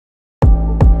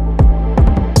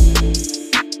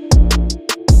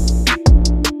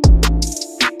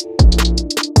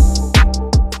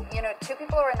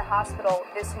hospital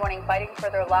this morning fighting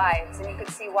for their lives, and you could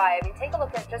see why. I mean, take a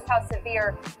look at just how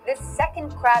severe this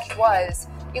second crash was.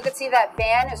 You could see that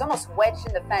van is almost wedged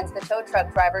in the fence. The tow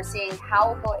truck driver seeing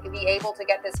how he'll be able to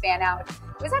get this van out.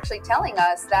 He was actually telling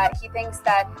us that he thinks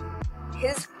that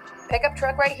his pickup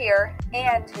truck right here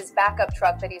and his backup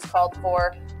truck that he's called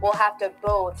for will have to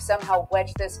both somehow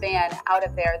wedge this van out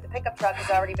of there. The pickup truck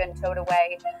has already been towed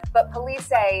away, but police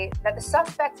say that the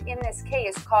suspect in this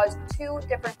case caused two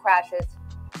different crashes.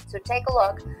 So take a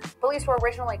look. Police were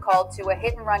originally called to a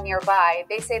hit and run nearby.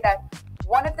 They say that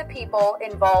one of the people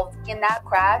involved in that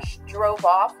crash drove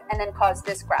off and then caused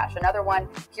this crash. Another one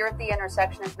here at the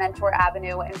intersection of Mentor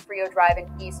Avenue and Frio Drive in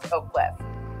East Oak Cliff.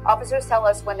 Officers tell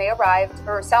us when they arrived,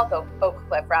 or South Oak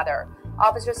Cliff rather.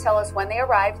 Officers tell us when they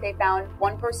arrived, they found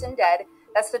one person dead.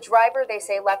 That's the driver, they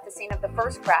say, left the scene of the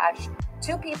first crash.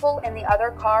 Two people in the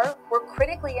other car were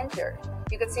critically injured.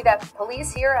 You can see that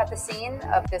police here at the scene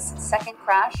of this second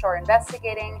crash are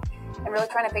investigating and really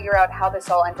trying to figure out how this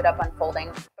all ended up unfolding.